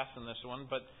free pass in this one.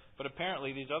 But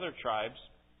apparently these other tribes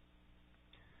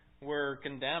were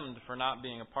condemned for not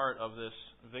being a part of this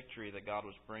victory that God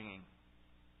was bringing.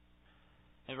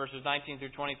 In verses 19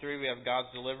 through 23, we have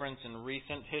God's deliverance in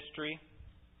recent history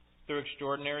through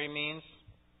extraordinary means.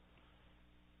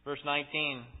 Verse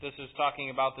 19, this is talking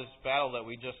about this battle that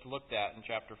we just looked at in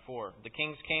chapter 4. The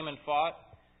kings came and fought.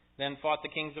 Then fought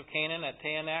the kings of Canaan at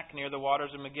Taanach near the waters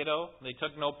of Megiddo. They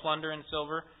took no plunder in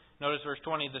silver. Notice verse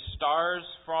 20. The stars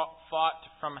fought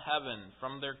from heaven.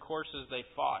 From their courses they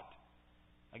fought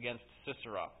against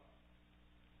Sisera.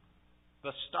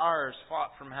 The stars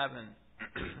fought from heaven.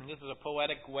 This is a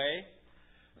poetic way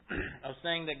of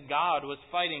saying that God was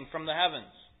fighting from the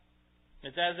heavens.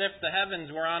 It's as if the heavens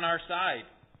were on our side.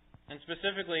 And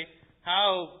specifically,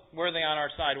 how were they on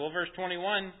our side? Well, verse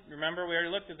 21, remember we already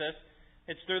looked at this.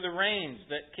 It's through the rains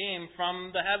that came from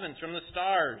the heavens, from the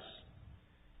stars.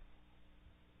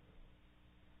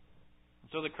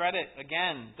 So the credit,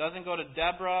 again, doesn't go to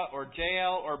Deborah or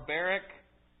Jael or Barak.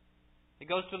 It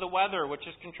goes to the weather, which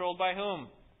is controlled by whom?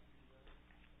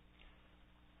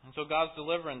 And so God's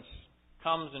deliverance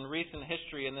comes in recent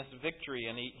history in this victory,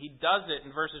 and He does it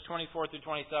in verses 24 through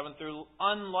 27 through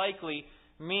unlikely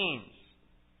means.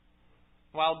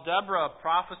 While Deborah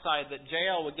prophesied that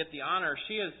Jael would get the honor,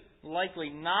 she is likely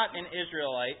not an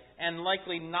Israelite and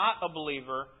likely not a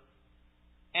believer,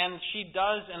 and she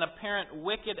does an apparent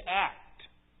wicked act.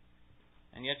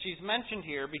 And yet she's mentioned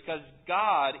here because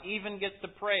God even gets the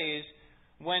praise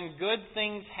when good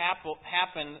things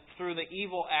happen through the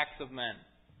evil acts of men.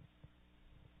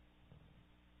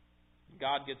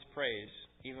 God gets praise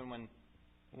even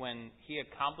when He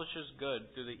accomplishes good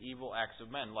through the evil acts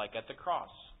of men, like at the cross.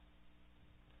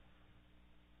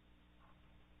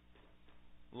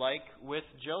 Like with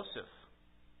Joseph.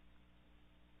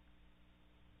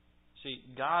 See,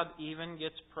 God even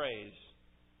gets praise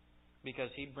because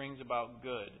He brings about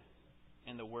good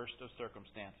in the worst of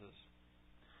circumstances.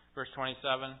 Verse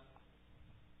 27,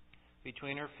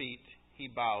 between her feet he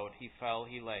bowed, he fell,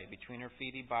 he lay. Between her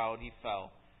feet he bowed, he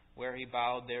fell. Where he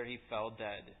bowed, there he fell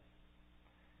dead.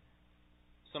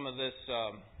 Some of this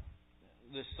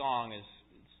song is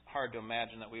hard to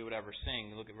imagine that we would ever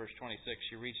sing. Look at verse 26.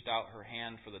 She reached out her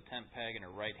hand for the tent peg and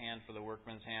her right hand for the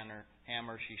workman's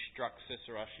hammer. She struck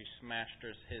Sisera. She smashed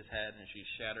his head, and she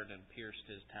shattered and pierced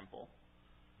his temple.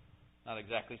 Not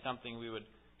exactly something we would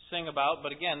sing about,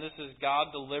 but again, this is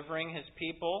God delivering His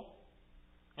people.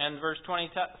 And verse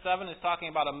 27 is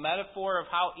talking about a metaphor of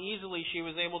how easily she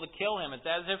was able to kill him. It's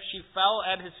as if she fell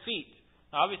at his feet.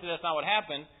 Now, obviously, that's not what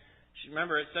happened.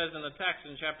 Remember, it says in the text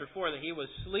in chapter 4 that he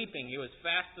was sleeping. He was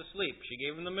fast asleep. She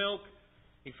gave him the milk.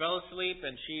 He fell asleep,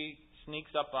 and she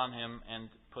sneaks up on him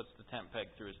and puts the tent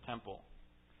peg through his temple.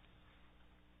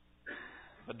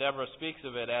 But Deborah speaks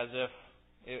of it as if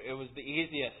it was the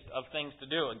easiest of things to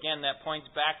do. Again, that points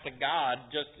back to God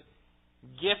just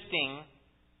gifting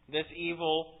this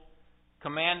evil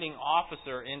commanding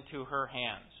officer into her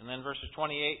hands. And then verses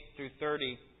 28 through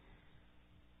 30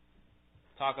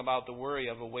 talk about the worry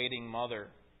of a waiting mother.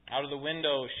 Out of the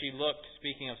window she looked,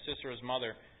 speaking of Sisera's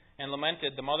mother, and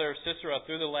lamented, the mother of Sisera,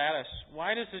 through the lattice.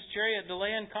 Why does his chariot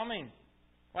delay in coming?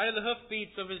 Why do the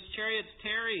hoofbeats of his chariots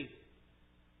tarry?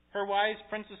 Her wise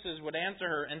princesses would answer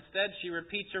her. Instead, she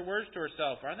repeats her words to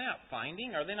herself. Are they not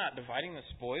finding? Are they not dividing the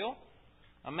spoil?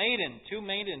 A maiden, 2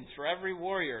 maidens for every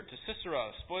warrior. To Sisera,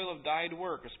 a spoil of dyed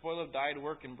work, a spoil of dyed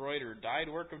work embroidered, dyed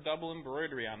work of double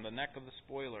embroidery on the neck of the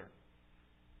spoiler.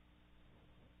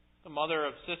 The mother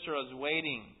of Sisera is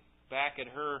waiting back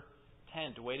at her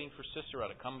tent, waiting for Sisera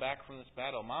to come back from this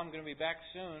battle. Mom's going to be back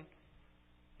soon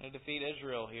to defeat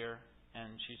Israel here.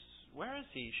 And she's, where is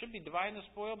he? Should be dividing the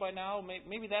spoil by now.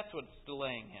 Maybe that's what's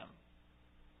delaying him.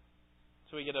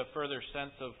 So we get a further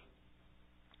sense of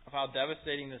how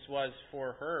devastating this was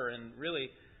for her, and really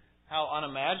how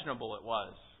unimaginable it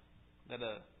was that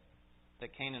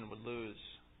Canaan would lose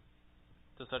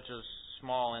to such a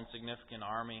small, insignificant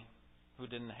army who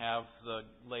didn't have the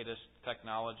latest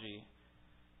technology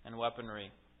and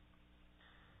weaponry.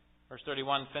 Verse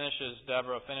 31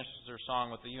 Deborah finishes her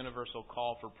song with a universal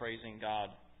call for praising God.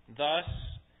 Thus,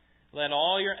 let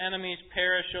all your enemies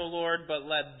perish, O Lord, but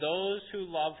let those who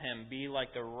love Him be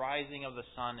like the rising of the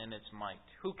sun in its might.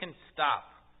 Who can stop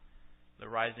the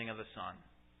rising of the sun?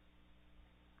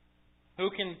 Who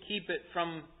can keep it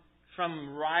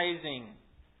from rising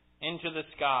into the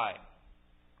sky?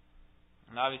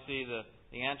 And obviously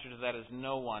the answer to that is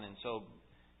no one. And so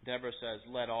Deborah says,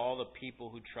 let all the people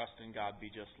who trust in God be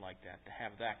just like that, to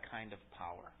have that kind of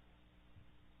power.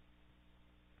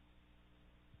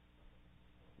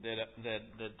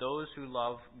 That those who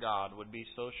love God would be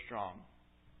so strong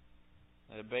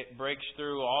that it breaks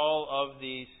through all of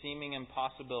the seeming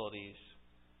impossibilities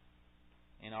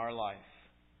in our life.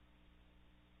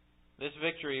 This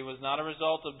victory was not a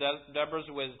result of Deborah's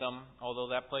wisdom, although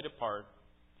that played a part.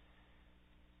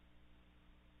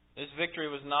 This victory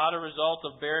was not a result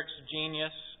of Barak's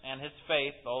genius and his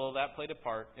faith, although that played a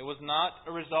part. It was not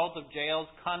a result of Jael's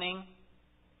cunning,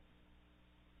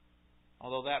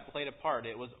 although that played a part.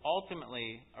 It was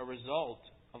ultimately a result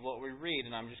of what we read.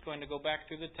 And I'm just going to go back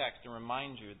through the text and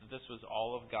remind you that this was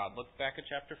all of God. Look back at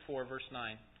chapter 4, verse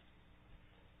 9.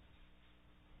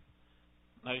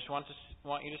 I just want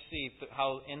you to see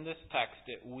how in this text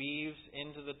it weaves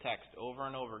into the text over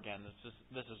and over again.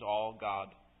 This is all God.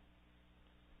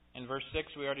 In verse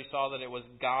 6, we already saw that it was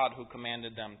God who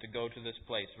commanded them to go to this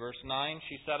place. Verse 9,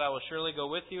 she said, I will surely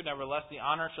go with you. Nevertheless, the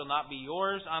honor shall not be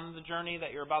yours on the journey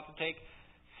that you're about to take.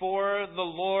 For the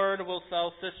Lord will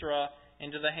sell Sisera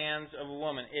into the hands of a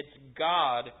woman. It's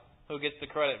God who gets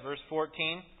the credit. Verse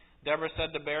 14, Deborah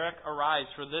said to Barak, arise,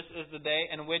 for this is the day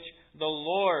in which the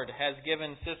Lord has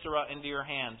given Sisera into your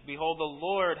hands. Behold, the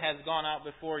Lord has gone out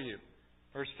before you.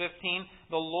 Verse 15,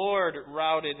 the Lord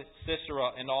routed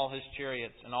Sisera and all his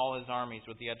chariots and all his armies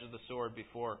with the edge of the sword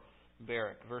before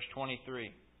Barak. Verse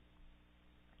 23,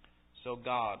 so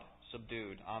God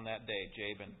subdued on that day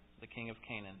Jabin, the king of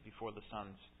Canaan, before the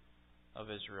sons of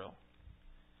Israel.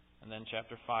 And then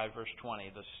chapter 5, verse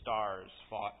 20, the stars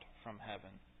fought from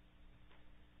heaven.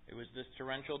 It was this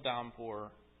torrential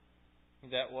downpour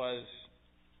that was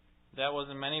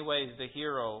in many ways the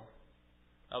hero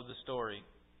of the story,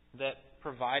 that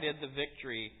provided the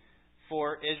victory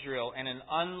for Israel in an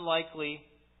unlikely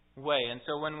way. And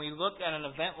so when we look at an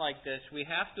event like this, we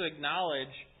have to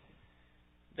acknowledge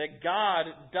that God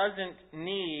doesn't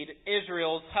need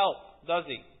Israel's help, does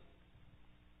He?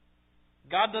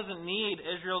 God doesn't need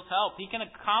Israel's help. He can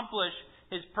accomplish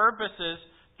His purposes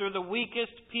through the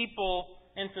weakest people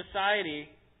in society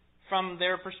from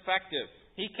their perspective.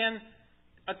 He can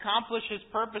accomplish His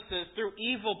purposes through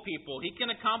evil people. He can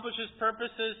accomplish His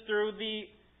purposes through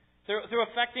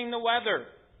affecting the weather.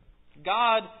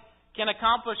 God can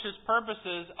accomplish His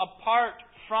purposes apart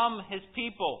from His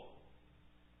people.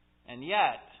 And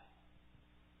yet,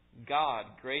 God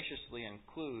graciously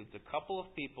includes a couple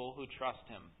of people who trust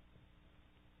Him.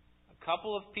 A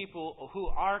couple of people who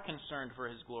are concerned for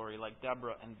His glory, like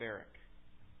Deborah and Barak.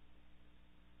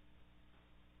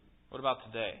 What about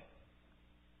today?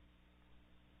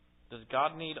 Does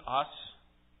God need us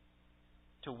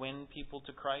to win people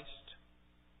to Christ?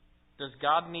 Does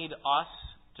God need us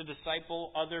to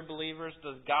disciple other believers?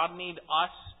 Does God need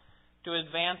us to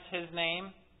advance His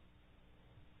name?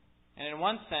 And in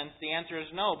one sense, the answer is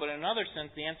no. But in another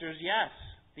sense, the answer is yes.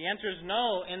 The answer is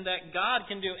no in that God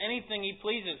can do anything He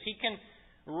pleases. He can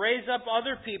raise up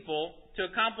other people to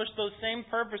accomplish those same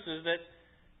purposes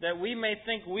that we may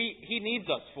think He needs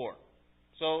us for.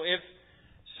 So if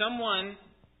someone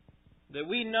that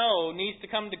we know needs to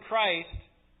come to Christ,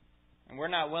 and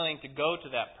we're not willing to go to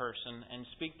that person and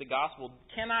speak the gospel,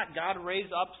 cannot God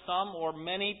raise up some or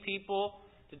many people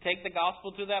to take the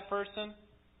gospel to that person?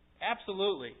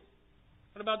 Absolutely.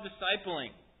 What about discipling?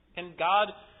 Can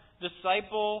God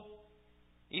disciple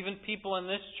even people in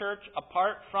this church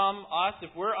apart from us? If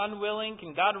we're unwilling,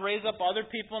 can God raise up other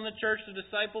people in the church to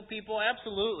disciple people?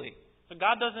 Absolutely. So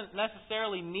God doesn't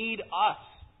necessarily need us.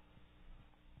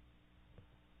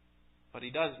 But He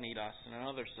does need us in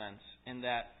another sense, in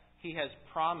that He has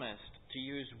promised to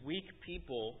use weak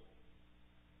people,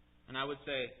 and I would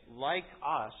say like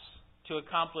us, to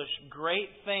accomplish great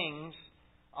things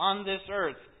on this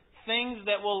earth. Things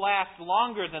that will last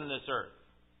longer than this earth.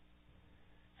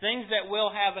 Things that will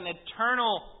have an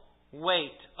eternal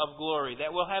weight of glory,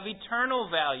 that will have eternal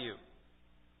value.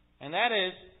 And that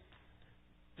is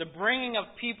the bringing of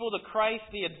people to Christ,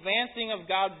 the advancing of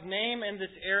God's name in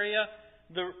this area,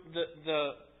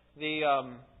 the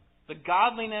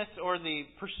godliness or the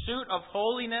pursuit of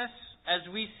holiness, as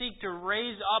we seek to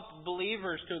raise up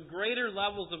believers to greater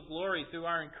levels of glory through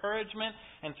our encouragement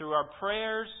and through our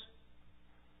prayers,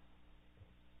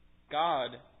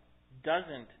 God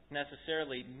doesn't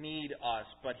necessarily need us,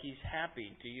 but He's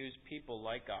happy to use people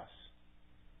like us.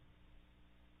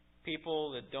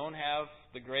 People that don't have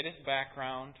the greatest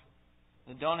background,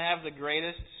 that don't have the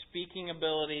greatest speaking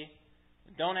ability,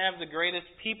 that don't have the greatest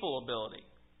people ability.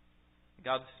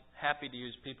 God's happy to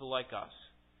use people like us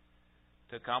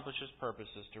to accomplish His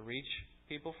purposes, to reach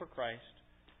people for Christ,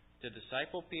 to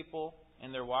disciple people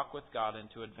in their walk with God, and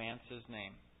to advance His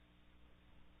name.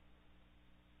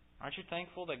 Aren't you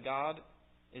thankful that God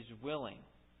is willing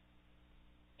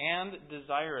and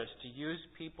desirous to use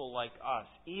people like us,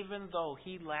 even though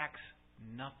He lacks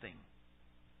nothing?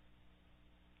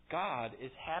 God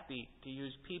is happy to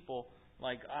use people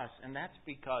like us, and that's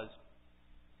because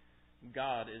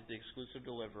God is the exclusive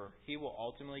deliverer. He will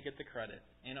ultimately get the credit.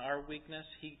 In our weakness,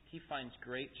 He finds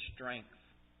great strength,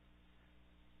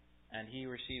 and He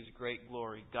receives great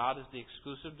glory. God is the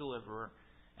exclusive deliverer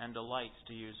and delights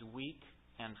to use weak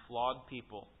and flawed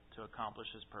people to accomplish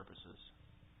His purposes.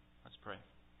 Let's pray.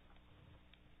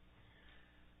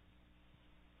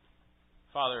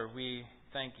 Father, we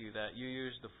thank You that You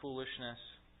use the foolishness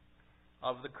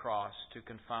of the cross to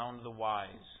confound the wise.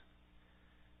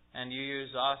 And You use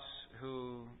us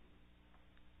who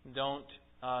don't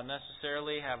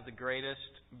necessarily have the greatest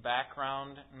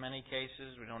background in many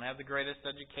cases. We don't have the greatest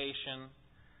education.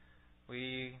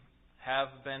 We have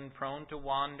been prone to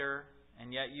wander,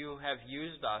 and yet You have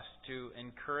used us to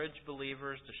encourage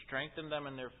believers, to strengthen them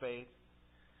in their faith.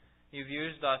 You've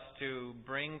used us to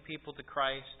bring people to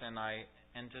Christ, and I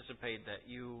anticipate that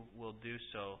You will do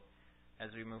so as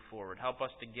we move forward. Help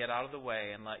us to get out of the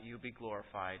way and let You be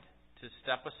glorified, to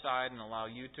step aside and allow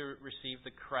You to receive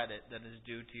the credit that is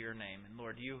due to Your name. And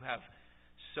Lord, You have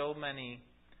so many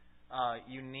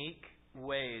unique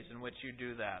ways in which You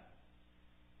do that.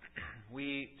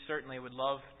 We certainly would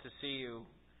love to see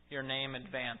Your name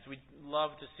advance. We'd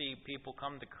love to see people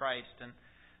come to Christ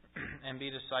and be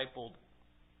discipled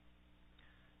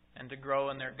and to grow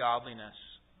in their godliness.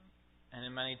 And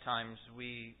in many times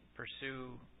we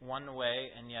pursue one way,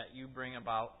 and yet You bring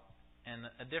about in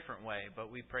a different way. But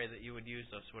we pray that You would use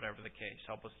us, whatever the case.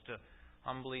 Help us to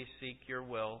humbly seek Your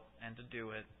will and to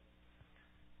do it.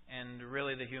 And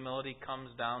really the humility comes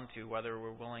down to whether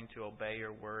we're willing to obey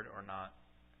Your word or not.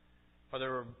 Whether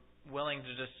we're willing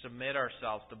to just submit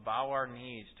ourselves, to bow our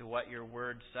knees to what Your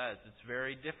word says. It's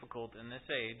very difficult in this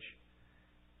age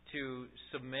to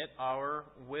submit our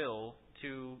will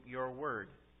to Your word,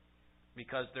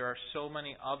 because there are so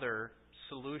many other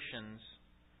solutions,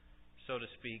 so to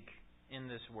speak, in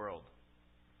this world.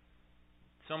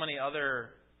 So many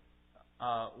other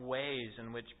ways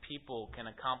in which people can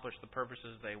accomplish the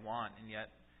purposes they want, and yet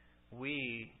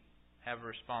we have a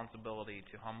responsibility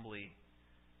to humbly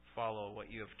follow what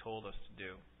You have told us to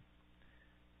do.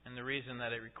 And the reason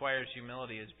that it requires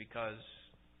humility is because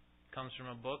it comes from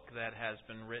a book that has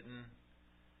been written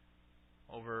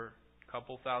over a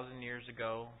couple thousand years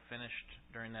ago, finished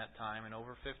during that time, and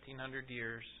over 1,500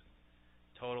 years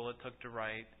total it took to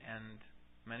write, and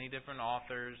many different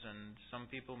authors, and some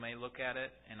people may look at it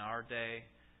in our day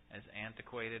as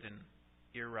antiquated and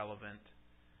irrelevant,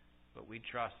 but we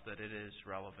trust that it is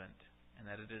relevant and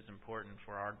that it is important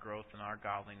for our growth and our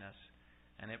godliness,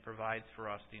 and it provides for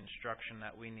us the instruction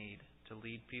that we need to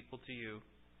lead people to You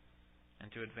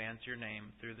and to advance Your name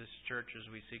through this church as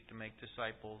we seek to make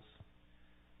disciples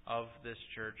of this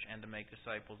church and to make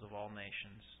disciples of all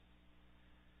nations.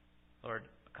 Lord,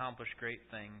 accomplish great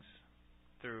things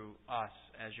through us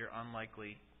as Your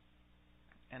unlikely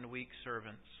and weak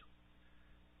servants.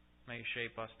 May You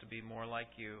shape us to be more like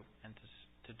You and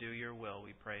to do Your will,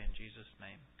 we pray in Jesus'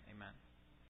 name. Amen.